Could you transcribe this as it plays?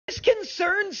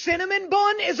CERN cinnamon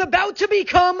bun is about to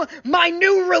become my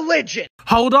new religion.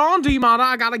 Hold on, D-Mana,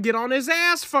 I gotta get on his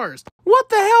ass first. What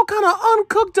the hell kind of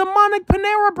uncooked demonic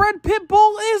Panera Bread pit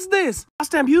bull is this?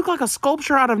 Stamp, you look like a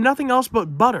sculpture out of nothing else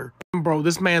but butter. Bro,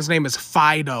 this man's name is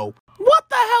Fido. What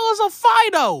the hell is a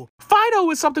Fido? Fido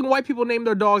is something white people name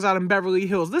their dogs out in Beverly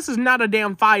Hills. This is not a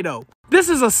damn Fido. This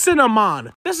is a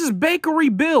Cinnamon. This is Bakery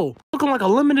Bill. Looking like a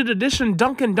limited edition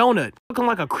Dunkin' Donut. Looking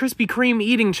like a Krispy Kreme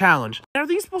eating challenge. Are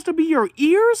these supposed to be your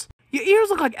ears? Your ears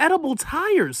look like edible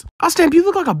tires. Stamp, you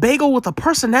look like a bagel with a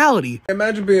personality.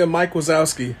 Imagine being Mike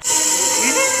Wazowski.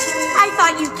 I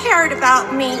thought you cared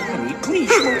about me. Please,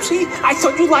 Schmoopsy. I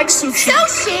thought you liked sushi.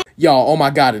 Sushi? Y'all, oh my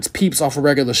god, it's Peeps off a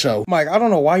regular show. Mike, I don't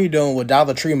know why you're dealing with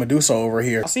Dollar Tree Medusa over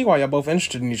here. I see why y'all both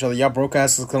interested in each other. Y'all broke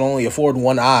asses can only afford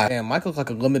one eye. Damn, Mike looks like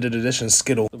a limited edition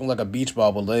Skittle. Looking like a beach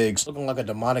ball with legs. Looking like a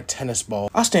demonic tennis ball.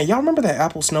 Stan, y'all remember that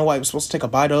apple Snow White was supposed to take a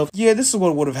bite of? Yeah, this is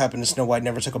what would have happened if Snow White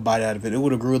never took a bite out of it. It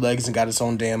would have grew legs and got its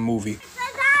own damn movie.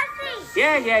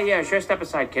 Yeah. Sure, step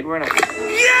aside, kid. We're in a...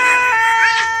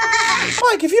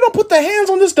 Mike, if you don't put the hands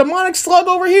on this demonic slug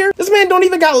over here, this man don't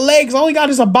even got legs. All he got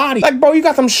is a body. Like, bro, you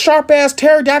got them sharp-ass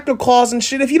pterodactyl claws and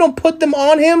shit. If you don't put them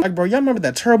on him... Like, bro, y'all remember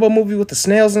that Turbo movie with the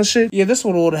snails and shit? Yeah, this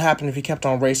would have happened if he kept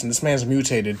on racing. This man's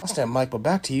mutated. Stamp, Mike, but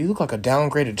back to you. You look like a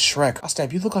downgraded Shrek.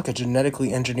 Stamp, you look like a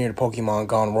genetically engineered Pokemon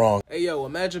gone wrong. Hey, yo,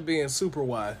 imagine being Super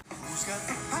Y. Who's got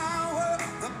the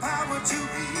power to eat?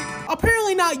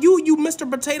 Apparently not you, Mr.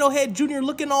 Potato Head Jr.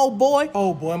 looking old boy.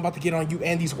 Oh boy, I'm about to get on you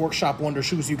and these Workshop Wonder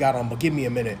shoes you got on, but give me a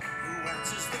minute. Who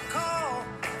answers the call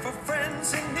for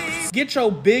friends in need? Get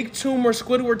your big tumor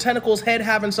Squidward tentacles head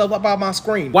having self up on my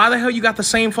screen. Why the hell you got the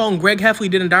same phone Greg Heffley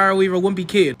did in Diary Weaver Wimpy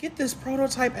Kid? Get this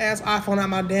prototype ass iPhone out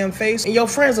my damn face. And your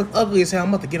friends look ugly as hell. I'm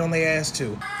about to get on their ass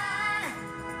too.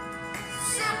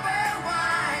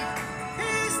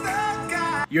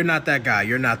 You're not that guy.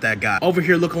 You're not that guy. Over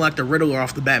here looking like the Riddler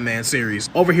off the Batman series.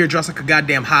 Over here dressed like a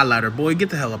goddamn highlighter. Boy, get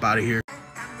the hell up out of here.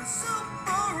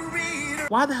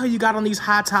 Why the hell you got on these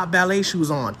high top ballet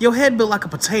shoes on? Your head built like a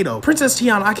potato. Princess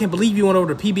Tiana, I can't believe you went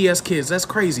over to PBS Kids. That's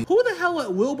crazy. Who the hell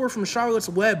let Wilbur from Charlotte's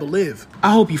Web live?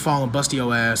 I hope you fall and bust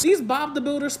your ass. These Bob the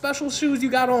Builder special shoes you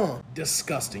got on.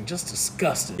 Disgusting. Just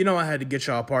disgusting. You know I had to get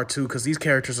y'all part 2 because these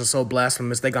characters are so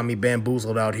blasphemous they got me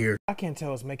bamboozled out here. I can't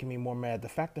tell what's making me more mad. The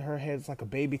fact that her head's like a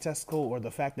baby testicle or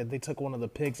the fact that they took one of the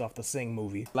pigs off the Sing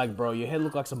movie. Like, bro, your head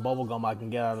look like some bubblegum I can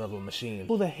get out of a machine.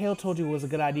 Who the hell told you it was a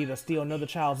good idea to steal another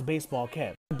child's baseball cap?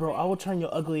 Bro, I will turn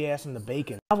your ugly ass into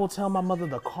bacon. I will tell my mother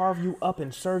to carve you up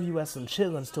and serve you as some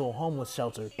chitlins to a homeless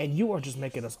shelter. And you are just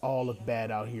making us all look bad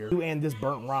out here. You and this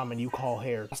burnt ramen you call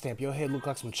hair. Stamp, your head look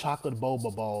like some chocolate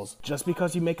boba balls. Just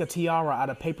because you make a tiara out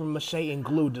of paper mache and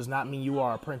glue does not mean you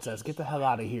are a princess. Get the hell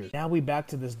out of here. Now we back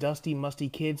to this dusty, musty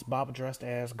Kids Bob dressed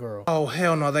ass girl. Oh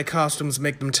hell no, their costumes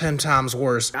make them 10 times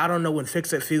worse. I don't know when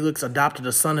Fix-It Felix adopted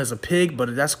a son as a pig,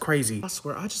 but that's crazy. I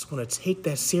swear, I just want to take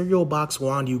that cereal box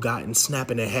wand you got and snap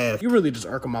it in half. You really just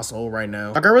irking my soul right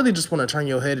now. Like, I really just want to turn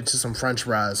your head into some french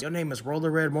fries. Your name is Roller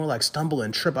Red, more like Stumble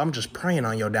and Trip. I'm just praying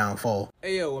on your downfall.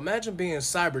 Hey yo, imagine being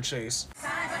Cyber Chase.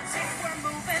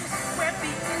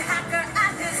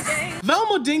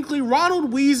 Velma Dinkley,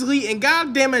 Ronald Weasley, and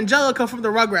goddamn Angelica from the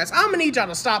Rugrats. I'm gonna need y'all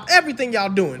to stop everything y'all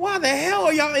doing. Why the hell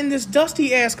are y'all in this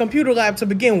dusty ass computer lab to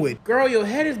begin with? Girl, your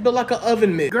head is built like an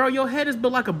oven mitt. Girl, your head is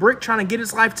built like a brick trying to get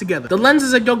its life together. The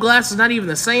lenses of your glasses not even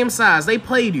the same size. They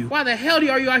played you. Why the hell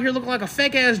are you out here looking like a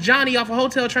fake ass Johnny off of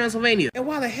Hotel Transylvania? And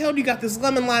why the hell do you got this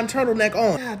lemon lime turtleneck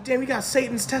on? God damn, you got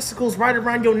Satan's testicles right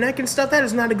around your neck and stuff. That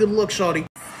is not a good look, shorty.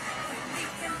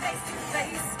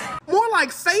 More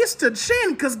like face to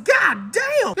chin, cause god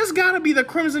damn! This gotta be the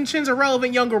Crimson Chin's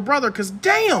irrelevant younger brother, cause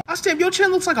damn! Stamp, your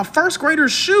chin looks like a first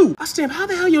grader's shoe. Stamp, how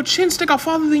the hell your chin stick out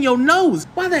farther than your nose?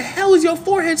 Why the hell is your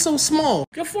forehead so small?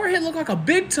 Your forehead look like a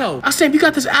big toe. Stamp, you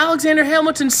got this Alexander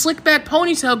Hamilton slick back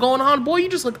ponytail going on. Boy, you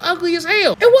just look ugly as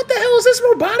hell. And what the hell is this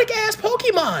robotic ass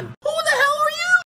Pokemon?